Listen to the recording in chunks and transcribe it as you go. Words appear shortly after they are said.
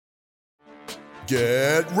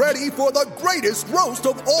Get ready for the greatest roast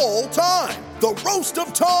of all time, the Roast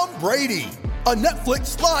of Tom Brady, a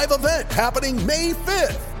Netflix live event happening May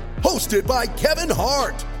 5th. Hosted by Kevin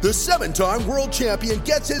Hart, the 7-time world champion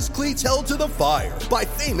gets his cleats held to the fire by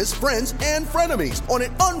famous friends and frenemies on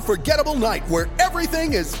an unforgettable night where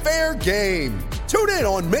everything is fair game. Tune in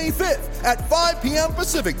on May 5th at 5 p.m.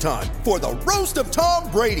 Pacific time for the Roast of Tom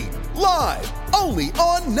Brady, live only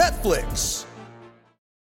on Netflix.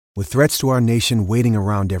 With threats to our nation waiting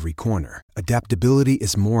around every corner, adaptability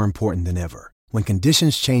is more important than ever. When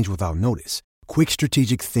conditions change without notice, quick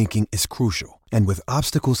strategic thinking is crucial. And with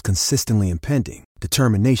obstacles consistently impending,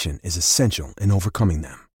 determination is essential in overcoming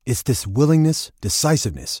them. It's this willingness,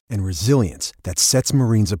 decisiveness, and resilience that sets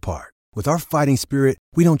Marines apart. With our fighting spirit,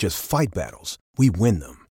 we don't just fight battles, we win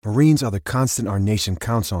them. Marines are the constant our nation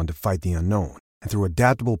counts on to fight the unknown. And through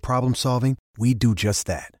adaptable problem solving, we do just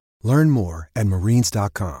that. Learn more at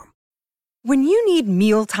marines.com. When you need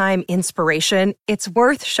mealtime inspiration, it's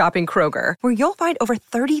worth shopping Kroger, where you'll find over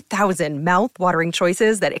 30,000 mouth-watering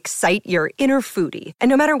choices that excite your inner foodie. And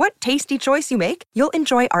no matter what tasty choice you make, you'll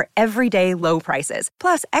enjoy our everyday low prices,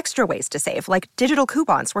 plus extra ways to save, like digital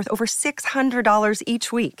coupons worth over $600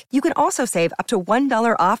 each week. You can also save up to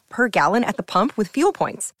 $1 off per gallon at the pump with fuel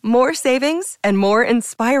points. More savings and more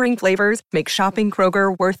inspiring flavors make shopping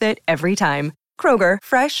Kroger worth it every time. Kroger,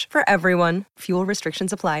 fresh for everyone. Fuel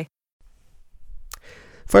restrictions apply.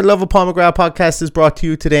 For the Love of Paul McGrath podcast is brought to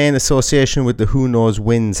you today in association with the Who Knows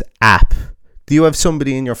Wins app. Do you have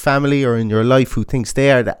somebody in your family or in your life who thinks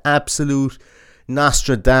they are the absolute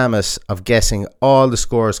Nostradamus of guessing all the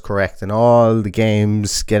scores correct and all the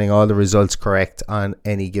games, getting all the results correct on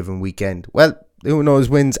any given weekend? Well, the Who Knows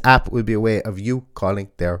Wins app will be a way of you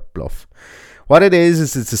calling their bluff. What it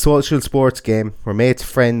is it's a social sports game where mates,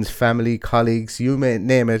 friends, family, colleagues, you may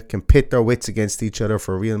name it, can pit their wits against each other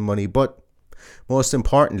for real money, but most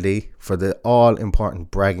importantly, for the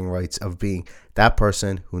all-important bragging rights of being that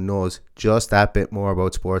person who knows just that bit more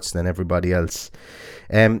about sports than everybody else.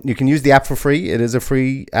 You can use the app for free. It is a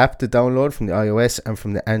free app to download from the iOS and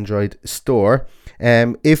from the Android store.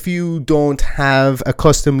 If you don't have a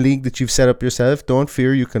custom league that you've set up yourself, don't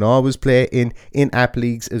fear. You can always play in-app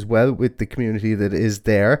leagues as well with the community that is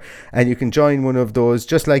there. And you can join one of those,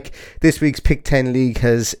 just like this week's Pick 10 League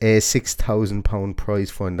has a £6,000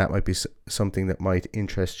 prize fund. That might be something that might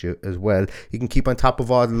interest you as well. You can keep on top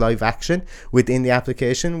of all the live action within the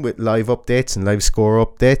application with live updates and live score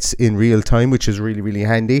updates in real time, which is really, really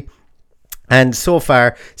handy. And so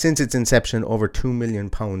far, since its inception, over £2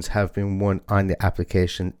 million have been won on the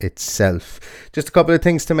application itself. Just a couple of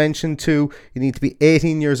things to mention too. You need to be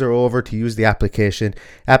 18 years or over to use the application.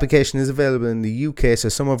 Application is available in the UK, so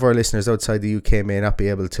some of our listeners outside the UK may not be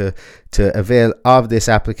able to avail of this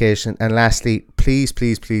application. And lastly, please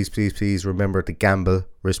remember to gamble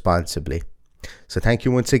responsibly. So thank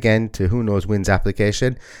you once again to Who Knows Wins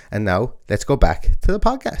application. And now let's go back to the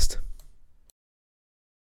podcast.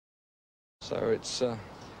 So it's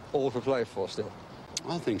all to play for still.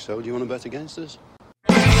 I think so. Do you want to bet against us?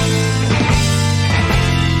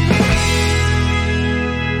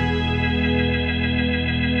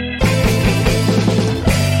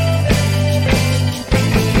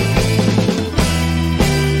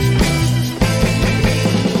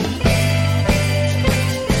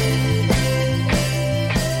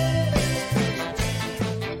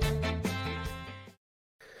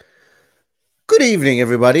 Good evening,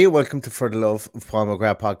 everybody. Welcome to For the Love of Paul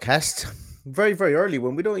McGrath podcast. Very, very early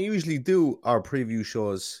one. We don't usually do our preview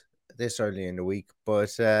shows this early in the week,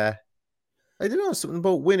 but I don't know, something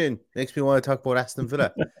about winning makes me want to talk about Aston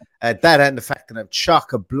Villa. That and the fact that I'm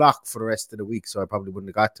chock-a-block for the rest of the week, so I probably wouldn't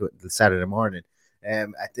have got to it until Saturday morning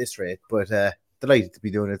at this rate. But delighted to be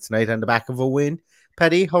doing it tonight on the back of a win.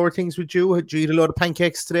 Paddy, how are things with you? Did you eat a load of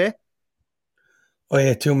pancakes today? I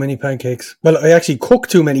ate too many pancakes. Well, I actually cooked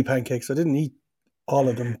too many pancakes. I didn't eat all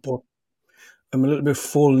of them, but I'm a little bit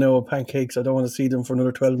full now of pancakes. I don't want to see them for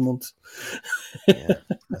another 12 months. Yeah,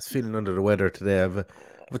 I was feeling under the weather today. I have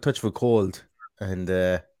a touch of a cold,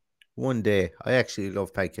 and one day I actually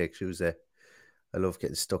love pancakes. Tuesday, I love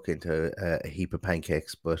getting stuck into a heap of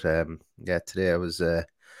pancakes. But yeah, today I was a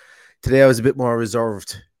bit more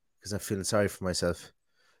reserved because I'm feeling sorry for myself.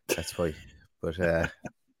 That's why. But yeah,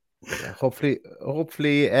 hopefully.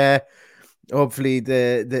 Hopefully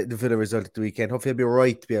the Villa result at the weekend. Hopefully I'll be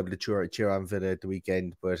right to be able to cheer on Villa at the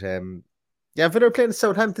weekend. But yeah, Villa are playing the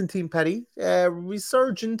Southampton team, Paddy.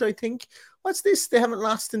 Resurgent, I think. What's this? They haven't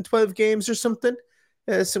lost in 12 games or something.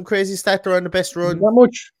 Some crazy stat. They're on the best run. Not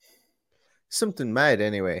much. Something mad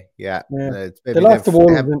anyway. Yeah. They lost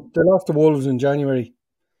the Wolves in January.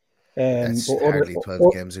 That's hardly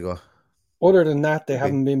 12 games ago. Other than that, they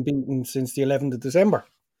haven't been beaten since the 11th of December.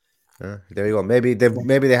 There you go. Maybe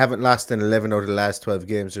they haven't lost in 11 out of the last 12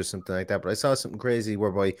 games or something like that. But I saw something crazy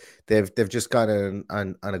whereby they've just gone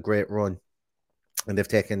on a great run, and they've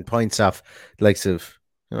taken points off the likes of,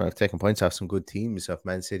 I've taken points off some good teams, off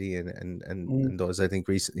Man City and those, I think,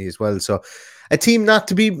 recently as well. So a team not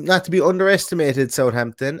to be underestimated,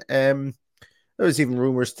 Southampton. There was even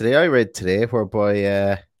rumours today, I read today,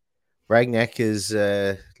 whereby Rangnick is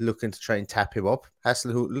looking to try and tap him up.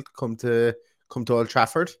 Hasenhüttl come to Old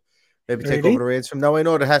Trafford, maybe take over the reins from. Now I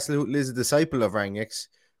know that Hasenhüttl is a disciple of Rangnick's,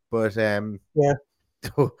 but yeah.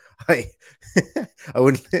 I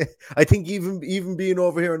wouldn't. I think even being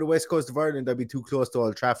over here on the west coast of Ireland, I'd be too close to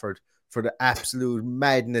Old Trafford for the absolute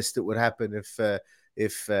madness that would happen if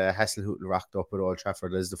Hasenhüttl rocked up at Old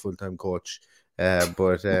Trafford as the full-time coach.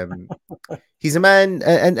 But he's a man,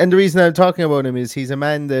 and the reason I'm talking about him is he's a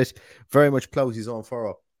man that very much plows his own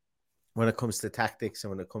furrow when it comes to tactics and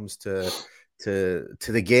when it comes to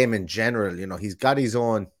the game in general. He's got his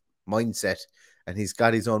own mindset. And he's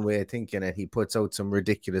got his own way of thinking, and he puts out some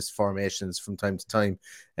ridiculous formations from time to time.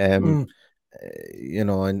 And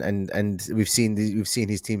we've seen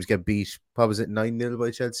his teams get beat. What was it, 9-0 by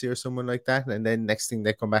Chelsea or someone like that? And then next thing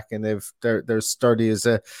they come back and they're sturdy as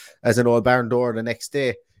an old barn door the next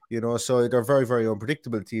day. So they're a very, very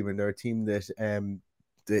unpredictable team, and they're a team that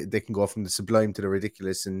they can go from the sublime to the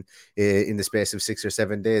ridiculous in the space of 6 or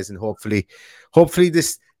 7 days, and hopefully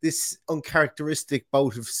this uncharacteristic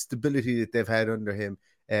bout of stability that they've had under him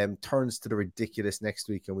turns to the ridiculous next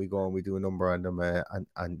week, and we go and we do a number on them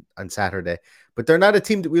on Saturday. But they're not a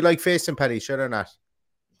team that we like facing, Paddy. Sure, they're not.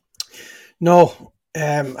 No,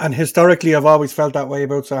 and historically, I've always felt that way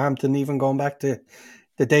about Southampton. Even going back to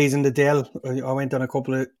the days in the Dell, I went on a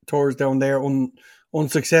couple of tours down there,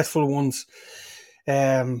 unsuccessful ones.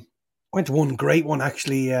 Went to one great one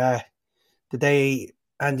actually. The day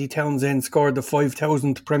Andy Townsend scored the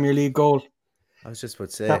 5,000th Premier League goal. I was just about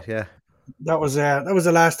to say, yeah. That was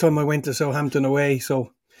the last time I went to Southampton away.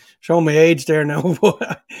 So, showing my age there now,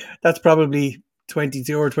 but that's probably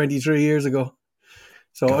 22 or 23 years ago.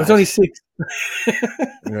 So God. I was only 6.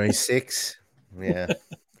 You're only 6? Yeah,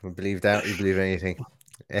 we believe that. We believe anything.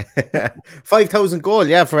 5,000 goal,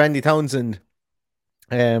 yeah, for Andy Townsend.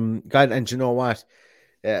 God, and you know what?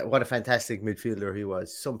 What a fantastic midfielder he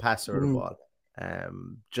was. Some passer of the ball.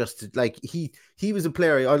 Just like he was a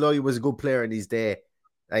player, although he was a good player in his day,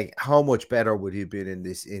 like how much better would he have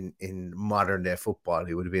been in modern day football?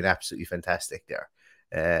 He would have been absolutely fantastic there.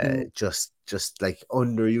 Just like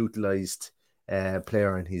underutilized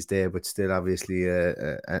player in his day, but still obviously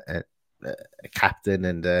a captain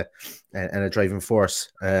and a driving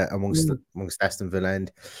force amongst Aston Villa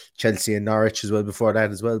and Chelsea and Norwich as well before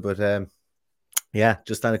that as well. But yeah,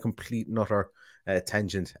 just on a complete and utter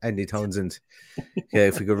tangent, Andy Townsend. Yeah,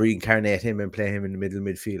 if we could reincarnate him and play him in the middle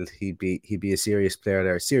midfield, he'd be a serious player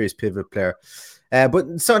there, a serious pivot player.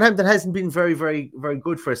 But Southampton hasn't been very, very, very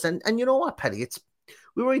good for us. And you know what, Paddy?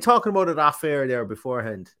 We were only talking about it off air there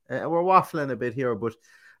beforehand. We're waffling a bit here, but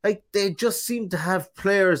like they just seem to have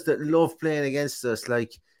players that love playing against us.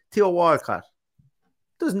 Like Theo Walcott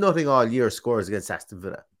does nothing all year, scores against Aston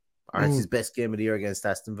Villa. Or it's his best game of the year against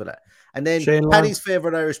Aston Villa. And then Paddy's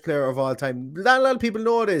favourite Irish player of all time. Not a lot of people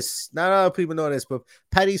know this. But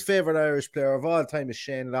Paddy's favourite Irish player of all time is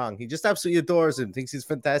Shane Long. He just absolutely adores him. Thinks he's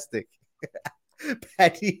fantastic.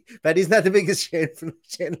 Paddy's not the biggest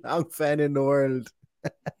Shane Long fan in the world.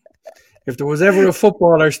 If there was ever a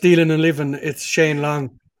footballer stealing a living, it's Shane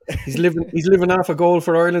Long. He's living off a goal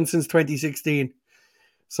for Ireland since 2016.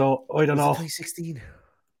 So I don't know. 2016.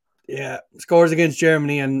 Yeah, scores against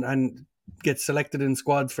Germany and gets selected in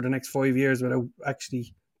squads for the next 5 years without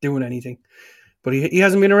actually doing anything. But he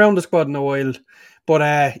hasn't been around the squad in a while.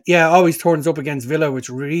 But yeah, always turns up against Villa, which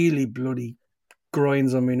really bloody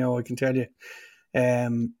grinds on me now, I can tell you.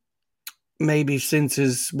 Maybe since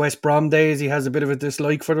his West Brom days, he has a bit of a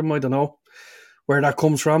dislike for them. I don't know where that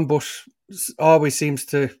comes from, but always seems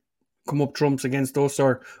to come up trumps against us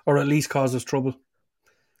or at least cause us trouble.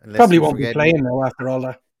 Unless probably won't be playing now after all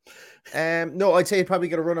that. No, I'd say he'd probably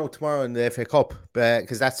get a run out tomorrow in the FA Cup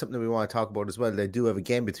because that's something we want to talk about as well. They do have a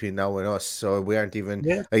game between now and us, so we aren't even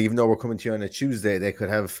though we're coming to you on a Tuesday, they could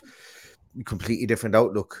have completely different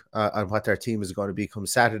outlook on what their team is going to be come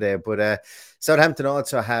Saturday. But Southampton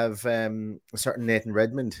also have a certain Nathan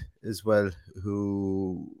Redmond as well,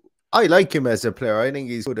 who I like him as a player. I think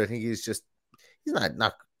he's good. I think he's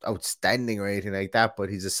not outstanding or anything like that, but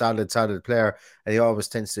he's a solid player, and he always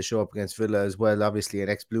tends to show up against Villa as well. Obviously, an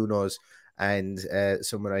ex-Blue Nose, and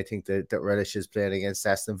someone I think that relishes playing against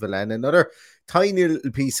Aston Villa. And another tiny little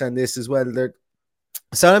piece on this as well.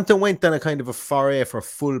 Southampton went on a kind of a foray for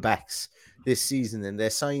fullbacks this season, and they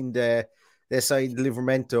signed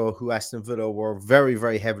Livramento, who Aston Villa were very,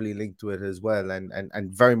 very heavily linked to it as well,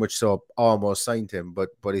 and very much so almost signed him, but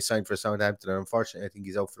he signed for Southampton, and unfortunately I think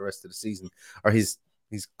he's out for the rest of the season, or he's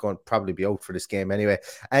going to probably be out for this game anyway.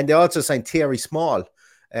 And they also signed Thierry Small,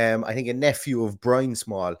 I think a nephew of Brian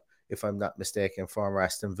Small, if I'm not mistaken, former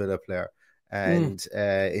Aston Villa player, and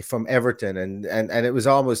from Everton, and it was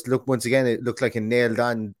almost, once again it looked like a nailed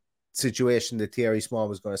on situation that Thierry Small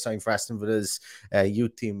was going to sign for Aston Villa's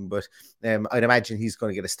youth team, but I'd imagine he's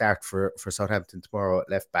going to get a start for Southampton tomorrow at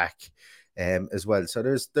left back as well. So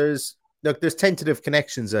there's tentative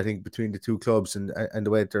connections, I think, between the two clubs and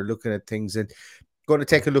the way that they're looking at things, and going to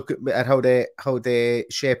take a look at how they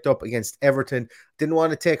shaped up against Everton. Didn't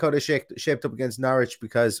want to take how they shaped up against Norwich,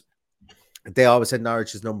 because they always had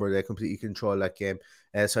Norwich's number. They completely controlled that game.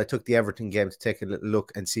 So I took the Everton game to take a little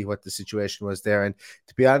look and see what the situation was there. And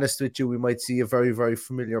to be honest with you, we might see a very, very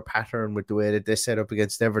familiar pattern with the way that they set up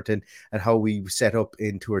against Everton and how we set up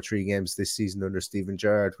in 2 or 3 games this season under Steven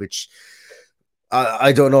Gerrard, which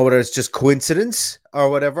I don't know whether it's just coincidence or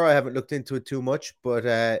whatever. I haven't looked into it too much, but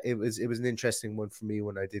it was an interesting one for me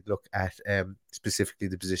when I did look at specifically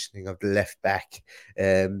the positioning of the left back,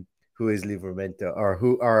 who is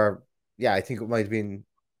Livramento, yeah, I think it might have been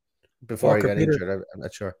before he got injured. I'm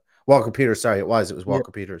not sure. Walker Peters, sorry, it was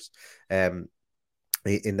Walker Peters in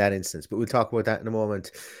that instance. But we'll talk about that in a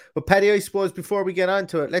moment. But Paddy, I suppose before we get on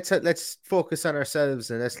to it, let's focus on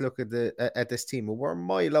ourselves and let's look at this team. We're a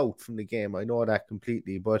mile out from the game. I know that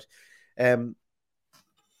completely, but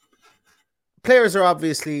players are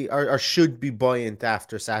obviously or should be buoyant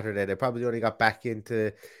after Saturday. They probably only got back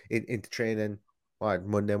into training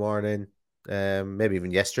Monday morning. Maybe even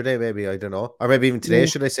yesterday, maybe, I don't know, or maybe even today.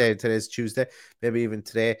 Should I say today's Tuesday? Maybe even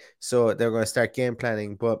today. So they're going to start game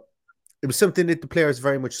planning, but it was something that the players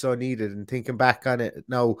very much so needed. And thinking back on it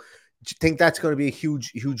now, do you think that's going to be a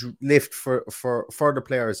huge lift for the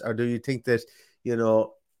players, or do you think that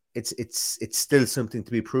it's still something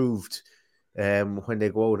to be proved when they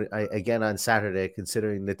go out again on Saturday,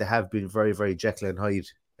 considering that they have been very, very Jekyll and Hyde,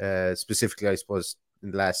 specifically, I suppose, in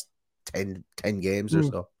the last 10 games or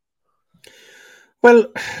so?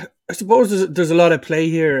 Well, I suppose there's a lot of play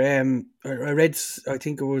here. I read, I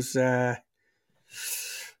think it was, his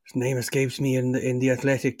name escapes me in the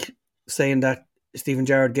Athletic, saying that Steven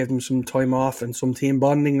Gerrard gave him some time off and some team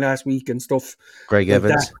bonding last week and stuff. Greg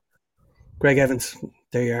Evans. Greg Evans.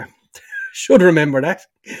 There you are. Should remember that.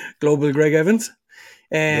 Global Greg Evans.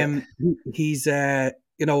 He's and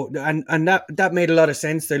that made a lot of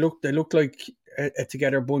sense. They looked like a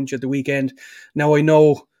together bunch at the weekend. Now I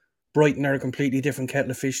know Brighton are a completely different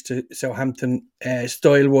kettle of fish to Southampton,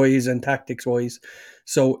 style-wise and tactics-wise.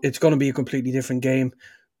 So it's going to be a completely different game.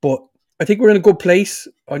 But I think we're in a good place.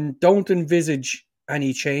 I don't envisage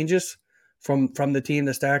any changes from the team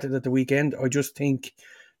that started at the weekend. I just think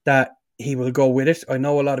that he will go with it. I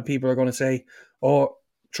know a lot of people are going to say, throw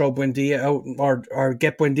Buendia out or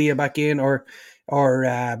get Buendia back in or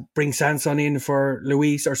bring Sanson in for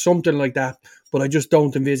Luis or something like that. But I just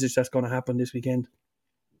don't envisage that's going to happen this weekend.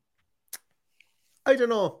 I don't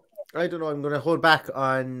know. I'm going to hold back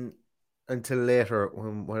on until later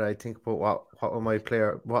when I think about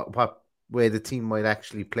what way the team might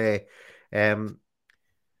actually play. I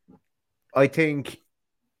think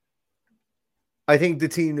the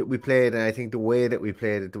team that we played, and I think the way that we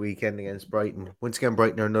played at the weekend against Brighton. Once again,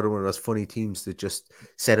 Brighton are another one of those funny teams that just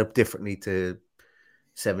set up differently to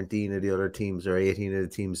 17 of the other teams or 18 of the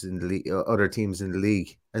teams in the league, other teams in the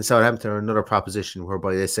league. And Southampton are another proposition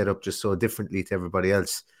whereby they set up just so differently to everybody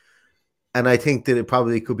else. And I think that it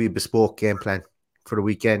probably could be a bespoke game plan for the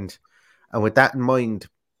weekend. And with that in mind,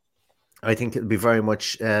 I think it'll be very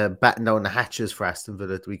much batten down the hatches for Aston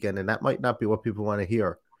Villa at the weekend. And that might not be what people want to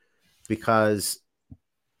hear, because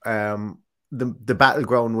the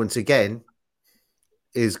battleground once again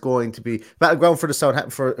is going to be battleground for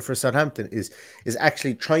Southampton is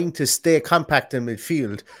actually trying to stay compact in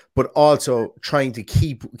midfield, but also trying to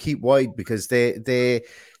keep wide, because they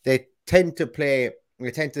tend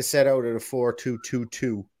to set out at a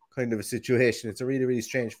 4-2-2-2 kind of a situation. It's a really, really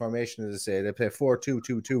strange formation, as I say. They play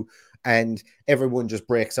 4-2-2-2 and everyone just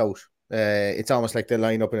breaks out. It's almost like they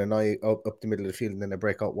line up in an eye up the middle of the field and then they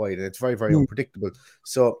break out wide, and it's very, very unpredictable.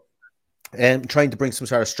 So trying to bring some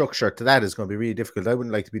sort of structure to that is going to be really difficult. I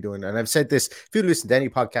wouldn't like to be doing, and I've said this, if you listen to any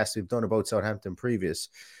podcast we've done about Southampton previous,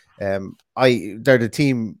 they're the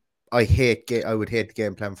team I would hate the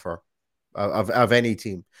game plan for of any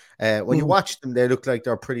team. When you watch them, they look like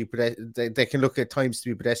they're pretty they can look at times to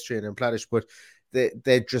be pedestrian and plattish, but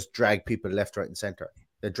they just drag people left, right and center.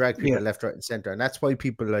 They drag people left, right, and centre, and that's why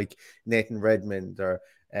people like Nathan Redmond or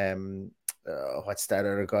what's that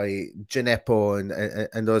other guy, Gineppo,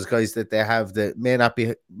 and those guys that they have that may not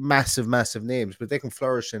be massive names, but they can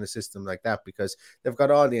flourish in a system like that because they've got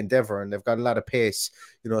all the endeavour and they've got a lot of pace,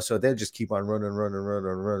 so they'll just keep on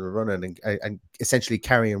running and essentially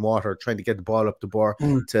carrying water, trying to get the ball up the bar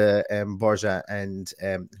to Borja and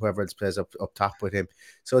whoever else plays up top with him.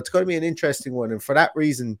 So it's going to be an interesting one, and for that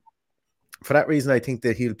reason, I think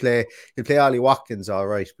that he'll play Ollie Watkins all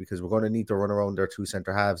right, because we're going to need to run around their two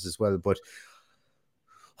centre halves as well. But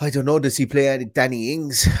I don't know, does he play Danny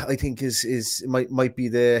Ings? I think might be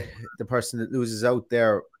the person that loses out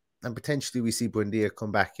there, and potentially we see Buendia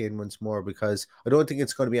come back in once more, because I don't think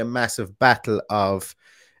it's going to be a massive battle of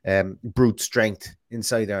brute strength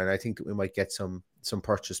inside there, and I think that we might get some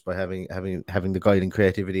purchase by having the guiding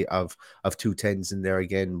creativity of 210s in there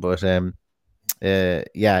again. But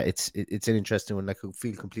it's an interesting one that could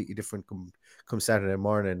feel completely different come Saturday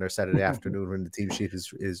morning or Saturday afternoon when the team sheet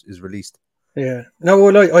is released. Yeah, no,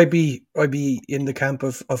 well, I'd be in the camp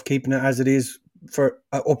of keeping it as it is for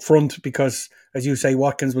up front, because as you say,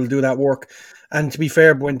 Watkins will do that work, and to be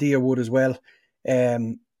fair, Buendia would as well.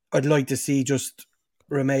 I'd like to see just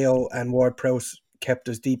Romeo and Ward-Prowse kept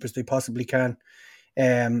as deep as they possibly can.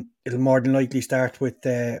 It'll more than likely start with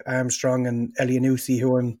Armstrong and Elianusi,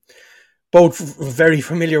 who I'm both very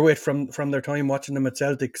familiar with from their time watching them at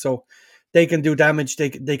Celtic, so they can do damage. They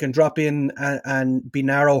can drop in and be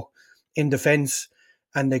narrow in defence,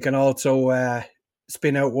 and they can also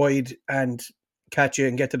spin out wide and catch it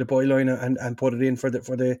and get to the byline and put it in for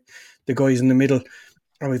the guys in the middle.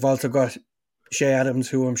 And we've also got Shea Adams,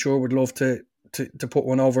 who I'm sure would love to put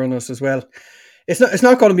one over on us as well. It's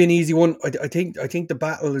not going to be an easy one. I think the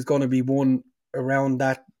battle is going to be won around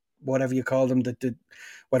that, whatever you call them,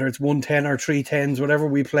 whether it's 110 or 310s, whatever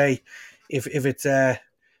we play. If it's I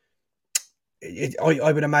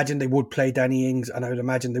would imagine they would play Danny Ings, and I would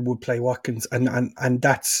imagine they would play Watkins, and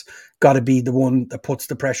that's got to be the one that puts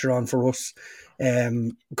the pressure on for us,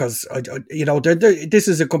 because this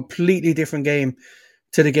is a completely different game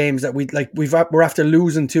to the games that we're after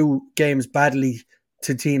losing 2 games badly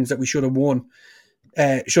to teams that we should have won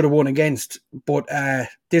against, but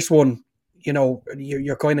this one,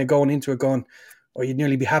 you're kind of going into it going, or you'd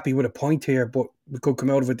nearly be happy with a point here, but we could come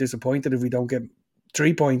out of it disappointed if we don't get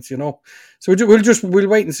 3 points, So we'll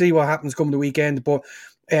wait and see what happens come the weekend. But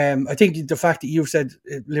I think the fact that you've said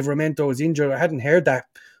Livramento is injured, I hadn't heard that,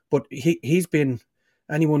 but he's been,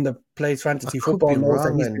 anyone that plays fantasy football knows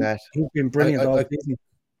that he's been brilliant all season.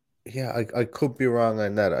 Yeah, I could be wrong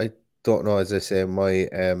on that. I don't know. As I say, my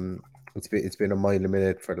it's been a mile a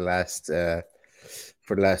minute for the last 2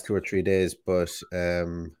 or 3 days, but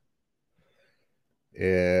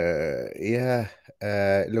it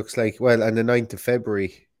looks like, well, on the 9th of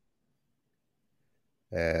February,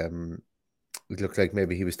 it looked like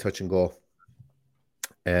maybe he was touch and go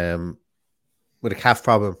with a calf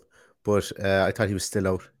problem, but I thought he was still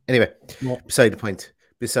out. Anyway, beside the point.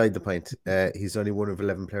 He's only one of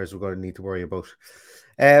 11 players we're going to need to worry about.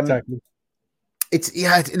 Exactly.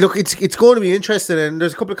 It's going to be interesting, and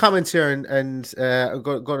there's a couple of comments here, and I'm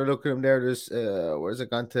going to look at them there. There's where's it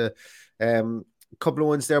gone to? A couple of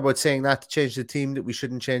ones there about saying not to change the team, that we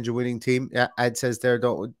shouldn't change a winning team. Yeah, Ad says there,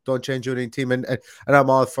 don't change a winning team, and I'm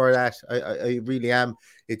all for that. I really am.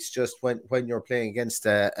 It's just when you're playing against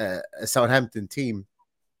a Southampton team,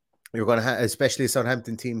 you're going to have, especially a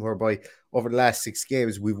Southampton team whereby over the last 6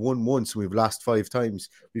 games we've won once, we've lost 5 times,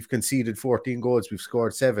 we've conceded 14 goals, we've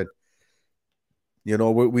scored 7.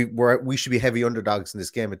 We should be heavy underdogs in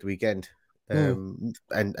this game at the weekend. And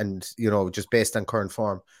just based on current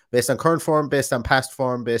form, based on past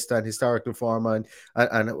form, based on historical form, and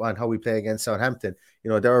how we play against Southampton,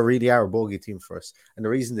 they really are a bogey team for us. And the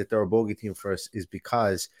reason that they're a bogey team for us is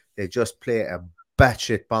because they just play a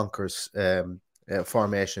batshit bonkers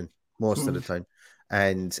formation most of the time.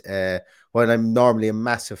 And while I'm normally a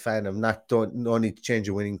massive fan of no need to change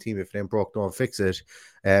a winning team, if it ain't broke, don't fix it.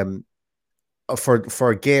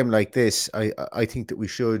 For a game like this, I think that we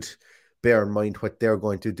should bear in mind what they're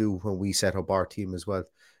going to do when we set up our team as well.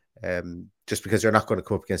 Just because they're not going to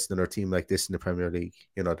come up against another team like this in the Premier League,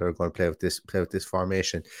 they're going to play with this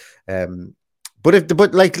formation.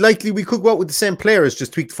 But likely we could go out with the same players,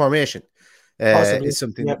 just tweak the formation. Is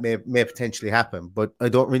something that may potentially happen. But I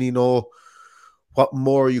don't really know what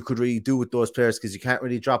more you could really do with those players, because you can't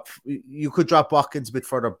really drop. You could drop Watkins a bit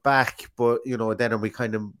further back, but then are we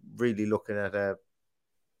kind of really looking at a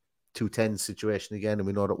 210 situation again, and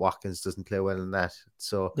we know that Watkins doesn't play well in that.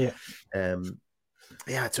 So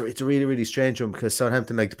Yeah, it's a really, really strange one because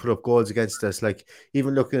Southampton like to put up goals against us. Like,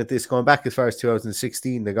 even looking at this, going back as far as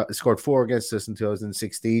 2016, they scored 4 against us in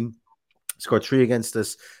 2016, scored 3 against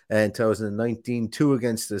us in 2019, 2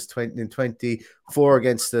 against us in 20, 4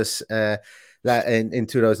 against us in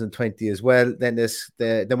 2020 as well. Then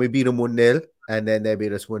we beat them 1-0, and then they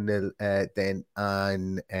beat us 1-0 then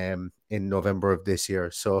in November of this year.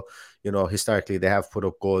 So, historically they have put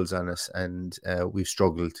up goals on us, and we've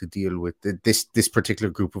struggled to deal with this particular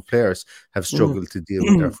group of players have struggled to deal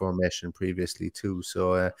with their formation previously too.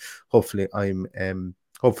 So hopefully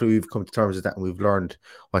we've come to terms with that, and we've learned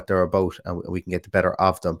what they're about, and we can get the better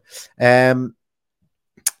of them.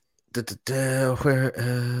 Where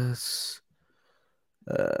is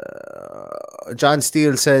John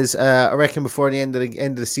Steele says, I reckon before the end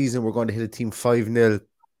of the season we're going to hit a team 5-0.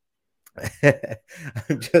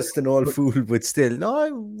 I'm just an old fool, but still,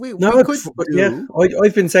 we could do. Yeah,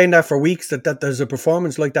 I've been saying that for weeks that there's a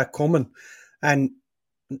performance like that coming, and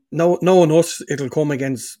knowing us, it'll come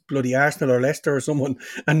against bloody Arsenal or Leicester or someone,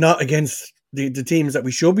 and not against the teams that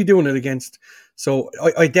we should be doing it against. So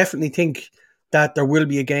I definitely think that there will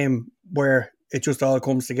be a game where it just all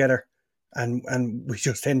comes together, and we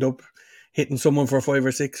just end up hitting someone for 5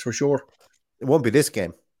 or 6 for sure. It won't be this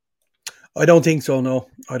game. I don't think so. No,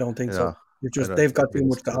 I don't think so. They've got too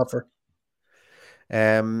much to offer.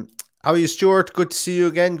 How are you, Stuart? Good to see you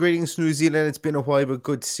again. Greetings from New Zealand. It's been a while, but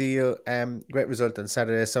good to see you. Great result on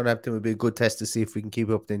Saturday. Southampton would be a good test to see if we can keep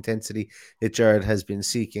up the intensity that Jared has been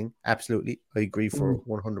seeking. Absolutely. I agree for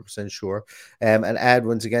 100% sure. And Ad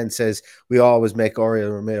once again says, we always make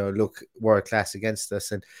Oriol Romeo look world class against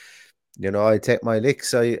us. And I take my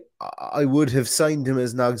licks. I would have signed him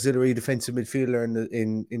as an auxiliary defensive midfielder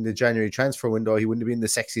in the January transfer window. He wouldn't have been the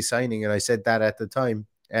sexy signing, and I said that at the time.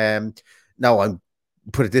 Now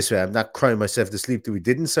put it this way, I'm not crying myself to sleep that we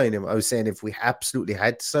didn't sign him. I was saying if we absolutely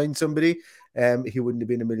had to sign somebody, he wouldn't have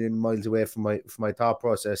been a million miles away from my thought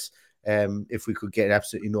process. If we could get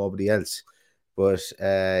absolutely nobody else, but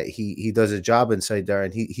he does a job inside there,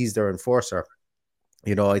 and he's their enforcer.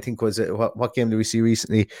 I think what game did we see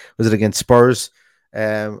recently? Was it against Spurs?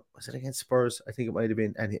 Was it against Spurs? I think it might have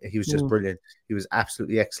been, and he was just brilliant. He was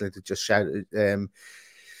absolutely excellent at just kind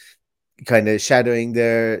of shadowing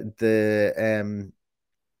the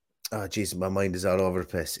oh Jesus, my mind is all over the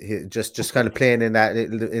place. He just kind of playing in that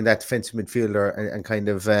defensive midfielder and kind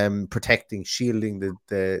of protecting, shielding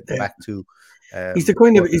the back two. He's the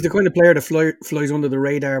kind of player that flies under the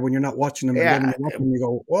radar when you're not watching him. And then when you're watching him, you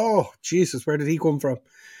go, "Oh Jesus, where did he come from?"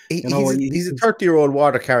 He's a 30-year-old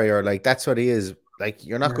water carrier. Like, that's what he is. Like,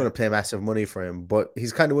 you're not going to pay massive money for him, but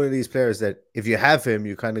he's kind of one of these players that if you have him,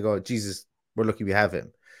 you kind of go, Jesus, we're lucky we have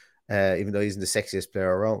him. Even though he's the sexiest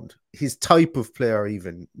player around. His type of player,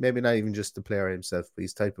 even maybe not even just the player himself, but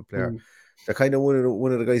his type of player. They're kind of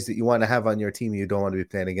one of the guys that you want to have on your team. You don't want to be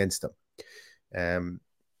playing against them.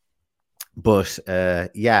 But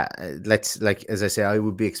let's, like, as I say, I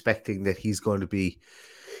would be expecting that he's going to be.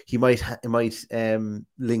 He might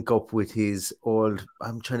link up with his old.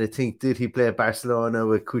 I'm trying to think. Did he play at Barcelona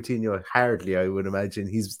with Coutinho? Hardly, I would imagine.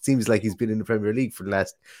 He seems like he's been in the Premier League for the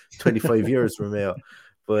last 25 years, Romeo.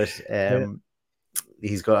 But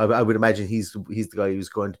he's got. I would imagine he's the guy who's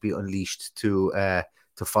going to be unleashed to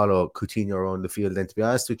follow Coutinho around the field. And to be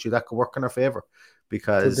honest with you, that could work in our favor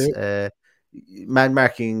because man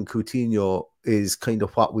marking Coutinho is kind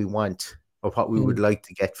of what we want or what we would like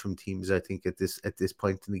to get from teams. I think at this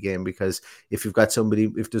point in the game, because if you've got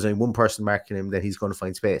somebody, if there's only one person marking him, then he's going to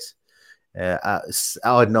find space.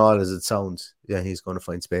 Odd and all as it sounds, yeah, he's going to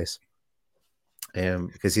find space.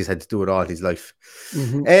 Because he's had to do it all his life.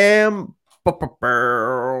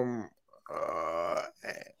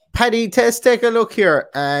 Paddy, let's take a look here,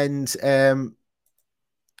 and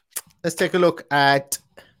let's take a look at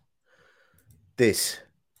this.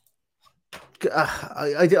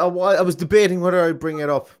 I was debating whether I bring it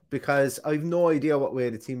up because I've no idea what way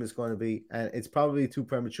the team is going to be, and it's probably too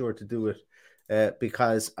premature to do it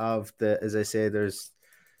because of as I say, there's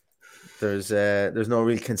no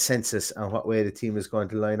real consensus on what way the team is going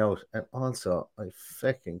to line out. And also, I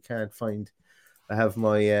fucking can't find. I have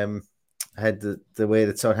my I had the way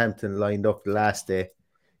that Southampton lined up the last day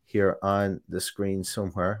here on the screen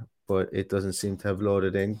somewhere, but it doesn't seem to have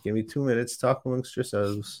loaded in. Give me 2 minutes. Talk amongst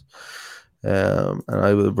yourselves, and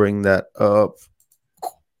I will bring that up.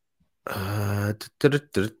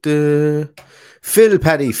 Phil,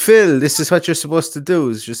 Paddy, Phil. This is what you're supposed to do.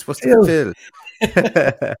 You're supposed to Phil.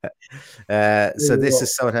 So this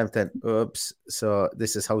is Southampton. Oops. So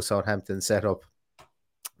this is how Southampton set up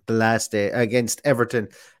the last day against Everton.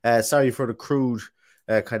 Sorry for the crude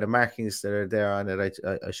kind of markings that are there on it.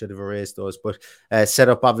 I should have erased those, but set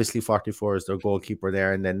up obviously 44 is their goalkeeper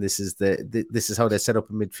there, and then this is this is how they set up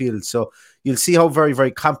in midfield. So you'll see how very,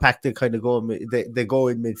 very compact they kind of go. They go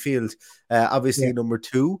in midfield. Obviously, number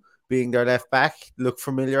 2 being their left back. Look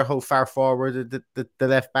familiar how far forward the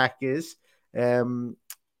left back is.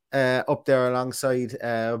 Up there alongside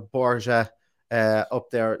Borja up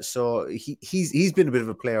there. So he's been a bit of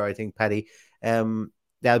a player, I think, Paddy. The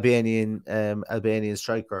Albanian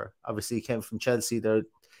striker. Obviously, he came from Chelsea.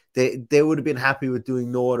 They would have been happy with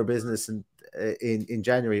doing no other business in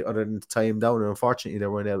January other than to tie him down. And unfortunately, they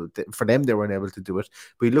weren't able to do it.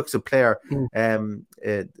 But he looks a player, and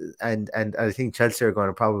I think Chelsea are going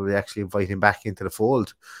to probably actually invite him back into the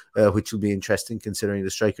fold, which will be interesting considering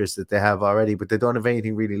the strikers that they have already. But they don't have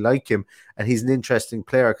anything really like him, and he's an interesting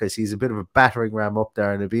player because he's a bit of a battering ram up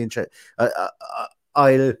there, and it'd be interesting.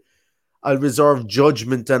 I'll reserve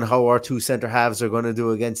judgment on how our 2 centre halves are going to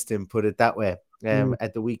do against him. Put it that way.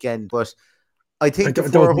 At the weekend, but I think I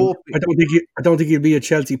don't think he'll be a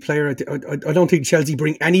Chelsea player. I don't think Chelsea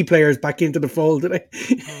bring any players back into the fold today.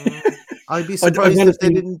 I'd be surprised if they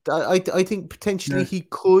didn't. I think potentially he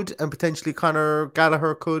could, and potentially Conor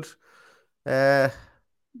Gallagher could. With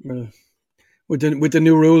the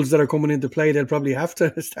new rules that are coming into play, they'll probably have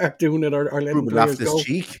to start doing it or letting players go.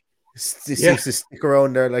 Cheek. He seems to stick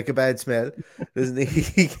around there like a bad smell, doesn't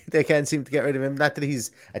he? They can't seem to get rid of him. Not that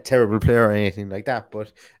he's a terrible player or anything like that,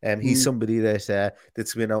 but he's somebody that's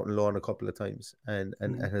been out on loan a couple of times and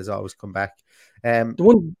has always come back.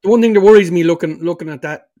 The one thing that worries me looking at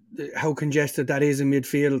that, how congested that is in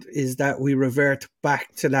midfield, is that we revert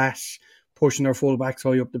back to that, pushing our fullbacks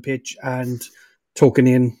high up the pitch and tucking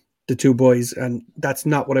in the 2 boys, and that's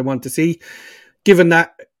not what I want to see. Given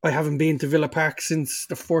that I haven't been to Villa Park since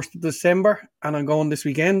the 1st of December and I'm going this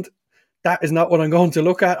weekend, that is not what I'm going to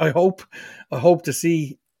look at. I hope to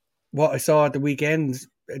see what I saw at the weekend,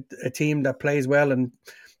 a team that plays well and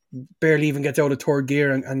barely even gets out of third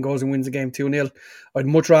gear and goes and wins the game 2-0. I'd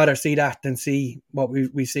much rather see that than see what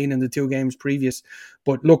we've seen in the 2 games previous.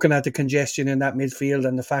 But looking at the congestion in that midfield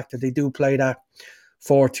and the fact that they do play that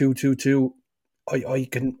 4-2-2-2, I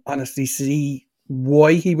can honestly see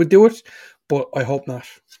why he would do it, but I hope not.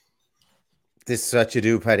 This is what you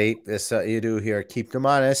do, Paddy. This is what you do here. Keep them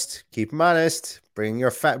honest. Bring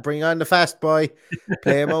on the fast boy.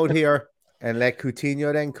 Play him out here, and let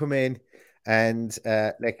Coutinho then come in, and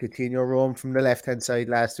let Coutinho roam from the left-hand side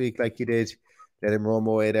last week like you did. Let him roam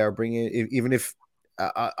away there. Bring in, even if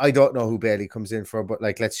I don't know who Bailey comes in for, but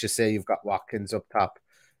like let's just say you've got Watkins up top,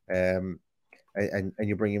 and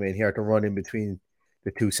you bring him in here to run in between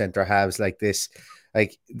the 2 centre halves like this.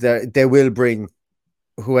 Like they will bring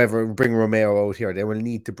Romeo out here. They will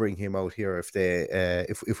need to bring him out here if they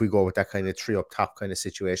if we go with that kind of 3 up top kind of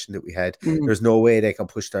situation that we had. There's no way they can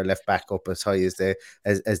push their left back up as high as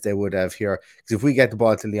they would have here. Because if we get the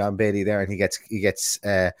ball to Leon Bailey there and he gets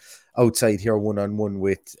outside here 1-on-1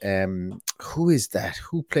 with who is that?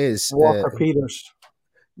 Who plays Walker Peters?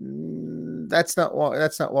 That's not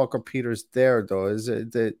Walker Peters there though. Is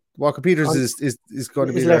it the Walker Peters is going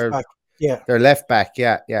to be their left back. Yeah, their left back.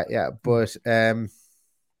 Yeah. But I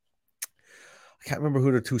can't remember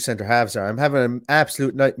who the 2 centre halves are. I'm having an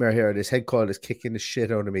absolute nightmare here. This head call is kicking the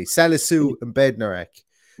shit out of me. Salisu and Bednarek.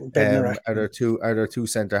 Are there two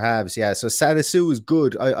centre halves? Yeah, so Salisu is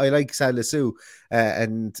good. I like Salisu,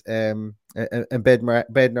 and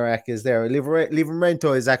Bednarek is there.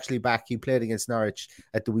 Livramento is actually back. He played against Norwich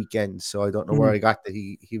at the weekend, so I don't know where I got that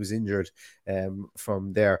he was injured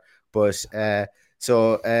from there. But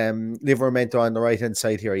so Livramento on the right hand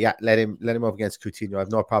side here. Yeah, let him up against Coutinho. I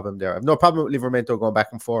have no problem there. I have no problem with Livramento going back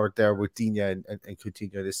and forward there with Digne and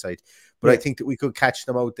Coutinho this side. But I think that we could catch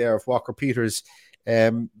them out there if Walker Peters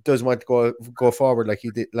doesn't want to go forward like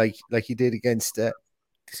he did against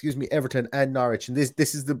Everton and Norwich. And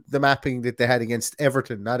this is the mapping that they had against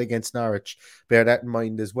Everton, not against Norwich. Bear that in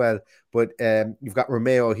mind as well. But you've got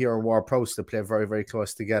Romeo here and Ward-Prowse to play very, very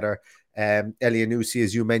close together. Elyounoussi,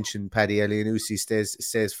 as you mentioned, Paddy, Elyounoussi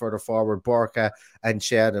stays further forward. Borca and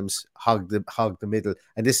Che Adams hog the middle,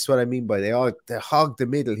 and this is what I mean by they hog the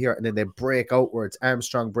middle here, and then they break outwards.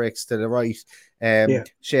 Armstrong breaks to the right.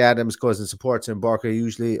 Che Adams goes and supports him. Borja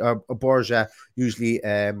usually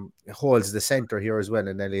holds the center here as well,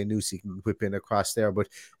 and Elyounoussi can whip in across there. But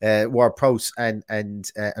Ward-Prowse and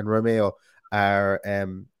Romeo are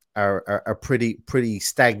pretty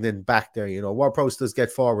stagnant back there. You know, Ward-Prowse does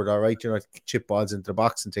get forward, all right. You know, chip balls into the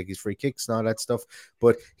box and take his free kicks and all that stuff.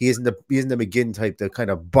 But he isn't the McGinn type that kind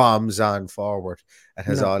of bombs on forward and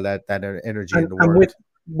has all that energy in the world.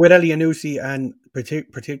 with Elianusi and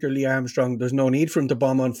particularly Armstrong, there's no need for him to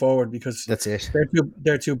bomb on forward because that's it.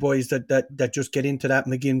 They're two boys that just get into that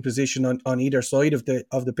McGinn position on either side of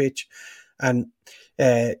the pitch. And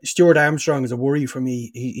Stuart Armstrong is a worry for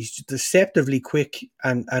me. He's deceptively quick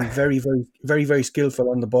and very, very, very, very skillful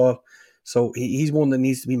on the ball. So he's one that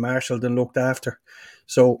needs to be marshalled and looked after.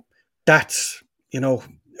 So that's,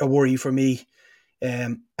 a worry for me.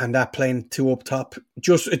 And that playing two up top,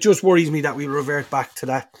 it just worries me that we revert back to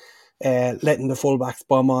that, letting the fullbacks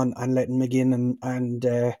bomb on and letting McGinn and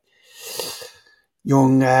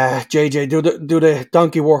young JJ do the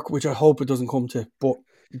donkey work, which I hope it doesn't come to. But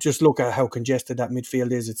just look at how congested that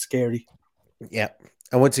midfield is. It's scary. Yeah.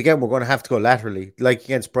 And once again, we're going to have to go laterally, like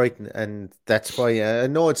against Brighton. And that's why I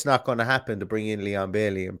know it's not going to happen to bring in Leon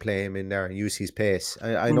Bailey and play him in there and use his pace.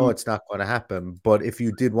 I know it's not going to happen. But if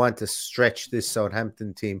you did want to stretch this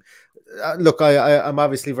Southampton team, look, I'm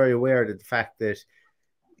obviously very aware of the fact that,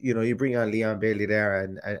 you bring on Leon Bailey there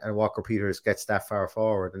and Walker Peters gets that far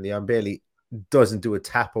forward. And Leon Bailey doesn't do a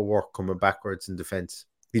tap of work coming backwards in defence.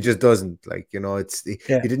 He just doesn't. He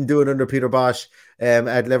didn't do it under Peter Bosch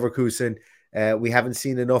at Leverkusen. We haven't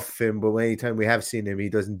seen enough of him, but anytime we have seen him, he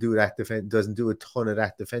doesn't do that doesn't do a ton of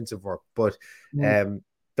that defensive work. But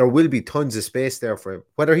there will be tons of space there for him.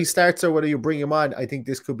 Whether he starts or whether you bring him on, I think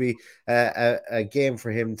this could be a game for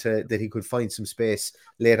him that he could find some space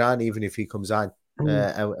later on, even if he comes on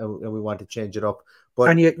and we want to change it up. But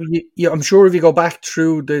I'm sure if you go back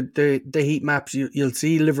through the heat maps, you'll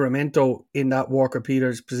see Livramento in that Walker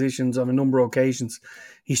Peters positions on a number of occasions.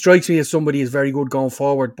 He strikes me as somebody who's very good going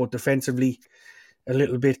forward, but defensively a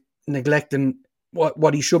little bit neglecting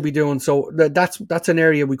what he should be doing. So that's an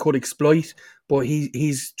area we could exploit, but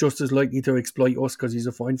he's just as likely to exploit us because he's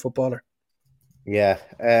a fine footballer. Yeah.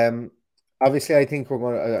 Obviously, I think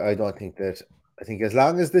I think as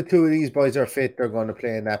long as the two of these boys are fit, they're going to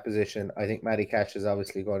play in that position. I think Matty Cash is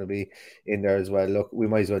obviously going to be in there as well. Look, we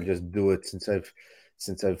might as well just do it since I've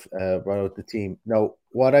brought out the team. Now,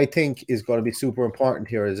 what I think is going to be super important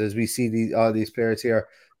here is as we see all these players here,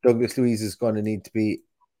 Douglas Luiz is going to need to be,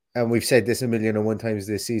 and we've said this 1,000,001 times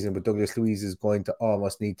this season, but Douglas Luiz is going to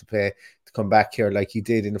almost need to come back here like he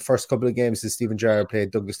did in the first couple of games that Steven Gerrard played.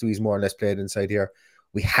 Douglas Luiz more or less played inside here.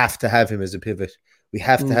 We have to have him as a pivot. We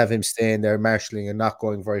have to have him staying there, marshalling and not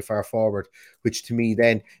going very far forward, which to me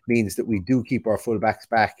then means that we do keep our fullbacks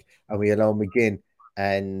back and we allow McGinn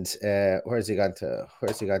and where's he gone to?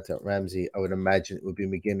 Ramsey. I would imagine it would be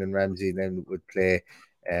McGinn and Ramsey then would play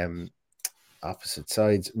opposite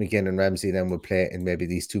sides. McGinn and Ramsey then would play in maybe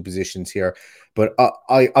these two positions here. But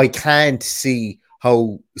I can't see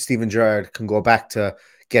how Steven Gerrard can go back to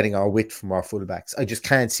getting our width from our fullbacks. I just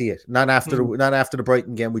can't see it. Not after the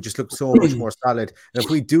Brighton game. We just look so much more solid. And if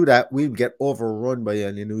we do that, we'll get overrun by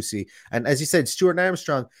Elianusi. And as you said, Stuart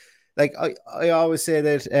Armstrong, like I always say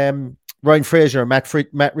that Ryan Fraser,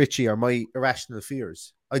 Matt Ritchie are my irrational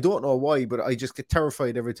fears. I don't know why, but I just get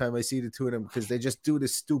terrified every time I see the two of them because they just do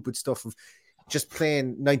this stupid stuff of just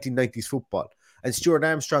playing 1990s football. And Stuart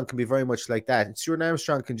Armstrong can be very much like that. And Stuart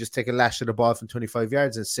Armstrong can just take a lash at the ball from 25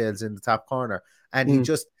 yards and sails in the top corner. And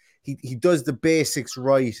he does the basics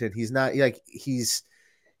right. And he's not like he's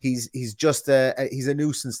just he's a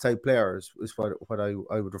nuisance type player is what I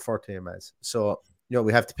would refer to him as. So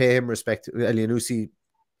we have to pay him respect. Elianusi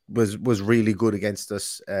was really good against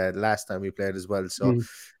us last time we played as well. So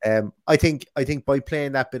I think by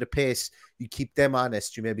playing that bit of pace, you keep them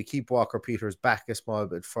honest. You maybe keep Walker Peters back a small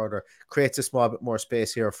bit further, creates a small bit more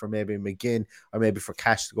space here for maybe McGinn or maybe for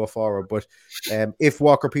Cash to go forward. But if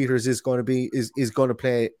Walker Peters is going to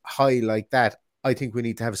play high like that, I think we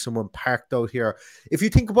need to have someone parked out here. If you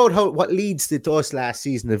think about what Leeds did to us last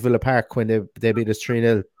season at Villa Park when they beat us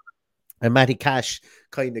 3-0, and Matty Cash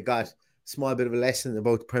kind of got small bit of a lesson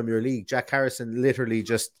about the Premier League. Jack Harrison literally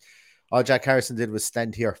all Jack Harrison did was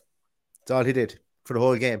stand here. That's all he did for the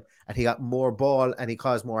whole game. And he got more ball and he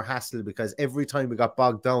caused more hassle because every time we got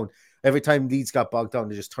bogged down, every time Leeds got bogged down,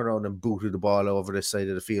 they just turned around and booted the ball over the side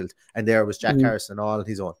of the field. And there was Jack Harrison all on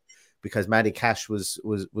his own because Matty Cash was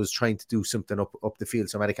trying to do something up the field.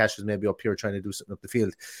 So Matty Cash was maybe up here trying to do something up the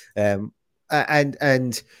field. And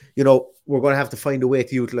we're going to have to find a way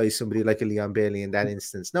to utilize somebody like a Leon Bailey in that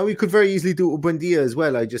instance. Now we could very easily do it with Buendia as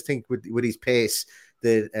well. I just think with his pace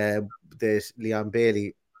that Leon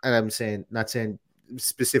Bailey, and I'm not saying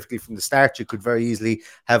specifically from the start, you could very easily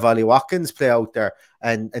have Ollie Watkins play out there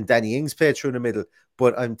and Danny Ings play through the middle.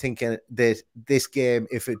 But I'm thinking that this game,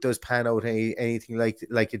 if it does pan out anything like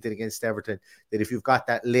it did against Everton, that if you've got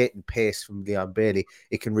that latent pace from Leon Bailey,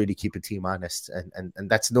 it can really keep a team honest. And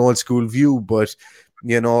that's an old school view, but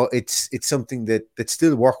it's something that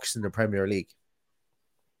still works in the Premier League.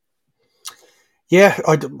 Yeah,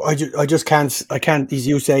 I just can't. I can't. As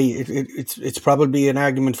you say, it's probably an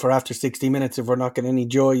argument for after 60 minutes. If we're not getting any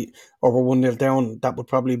joy or we're 1-0 down, that would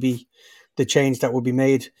probably be the change that would be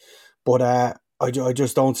made. But I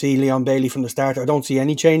just don't see Leon Bailey from the start. I don't see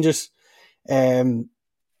any changes, other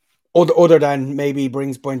than maybe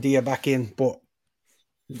brings Buendia back in, but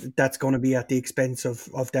that's going to be at the expense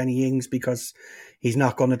of Danny Ings, because he's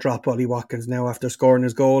not going to drop Ollie Watkins now after scoring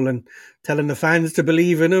his goal and telling the fans to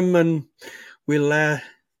believe in him. And we'll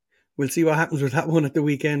see what happens with that one at the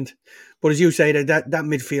weekend. But as you say, that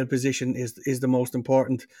midfield position is the most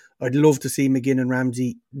important. I'd love to see McGinn and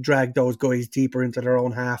Ramsey drag those guys deeper into their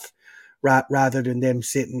own half, rather than them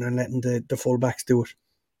sitting and letting the fullbacks do it.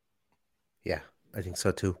 Yeah, I think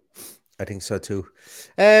so too.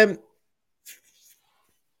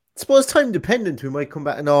 Suppose time dependent, we might come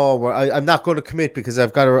back. No, I'm not going to commit because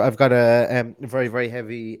I've got a very, very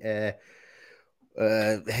heavy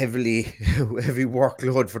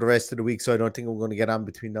workload for the rest of the week, so I don't think I'm going to get on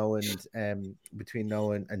between now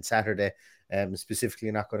and Saturday.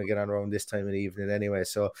 Specifically not going to get on around this time of the evening anyway.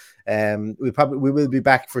 So we will be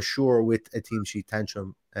back for sure with a team sheet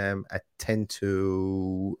tantrum at 10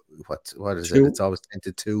 to what is 2. It? It's always 10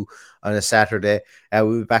 to 2 on a Saturday.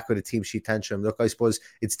 We'll be back with a team sheet tantrum. Look, I suppose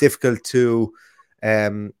it's difficult to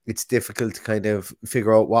kind of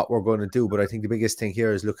figure out what we're going to do, but I think the biggest thing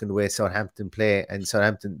here is looking the way Southampton play, and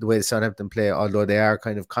the way Southampton play, although they are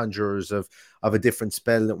kind of conjurers of a different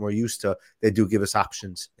spell than we're used to, they do give us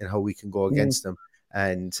options in how we can go against them.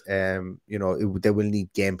 And they will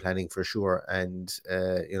need game planning for sure. And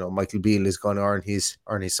Michael Beale is going to earn his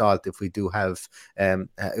salt if we do come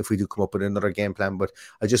up with another game plan. But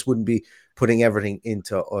I just wouldn't be putting everything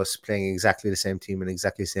into us playing exactly the same team in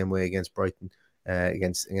exactly the same way against Brighton.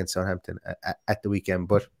 Against Southampton at the weekend,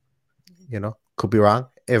 but could be wrong.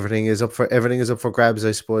 Everything is up for grabs,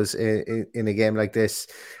 I suppose, in a game like this.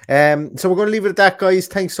 So we're going to leave it at that, guys.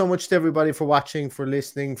 Thanks so much to everybody for watching, for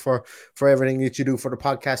listening, for everything that you do for the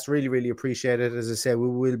podcast. Really, really appreciate it. As I say, we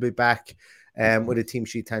will be back with a team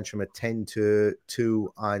sheet tantrum at 10 to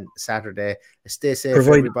 2 on Saturday. Stay safe,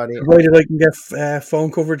 everybody. Provided I can get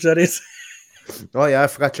phone coverage, that is. Oh yeah, I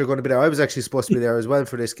forgot you're going to be there. I was actually supposed to be there as well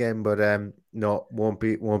for this game, but no, won't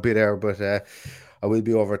be there. But I will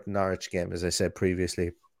be over at the Norwich game, as I said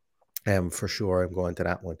previously. For sure, I'm going to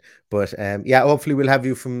that one. But hopefully we'll have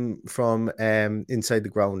you from inside the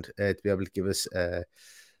ground to be able to give us a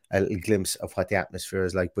little glimpse of what the atmosphere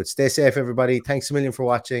is like. But stay safe, everybody. Thanks a million for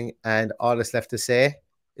watching, and all that's left to say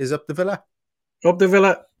is up the Villa. Up the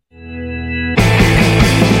Villa.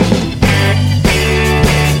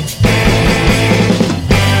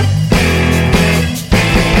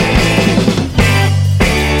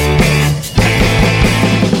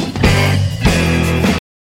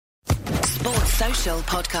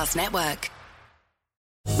 Podcast Network.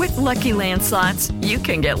 With Lucky Land Slots, you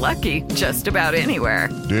can get lucky just about anywhere.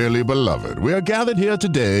 Dearly beloved, we are gathered here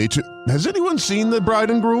today to... Has anyone seen the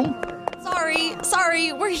bride and groom?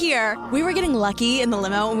 Sorry, we're here. We were getting lucky in the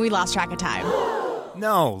limo and we lost track of time.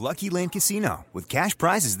 No, Lucky Land Casino, with cash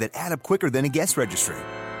prizes that add up quicker than a guest registry.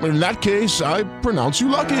 In that case, I pronounce you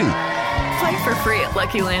lucky. Play for free at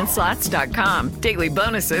LuckyLandSlots.com. Daily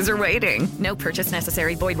bonuses are waiting. No purchase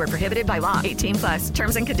necessary. Void where prohibited by law. 18+.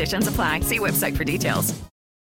 Terms and conditions apply. See website for details.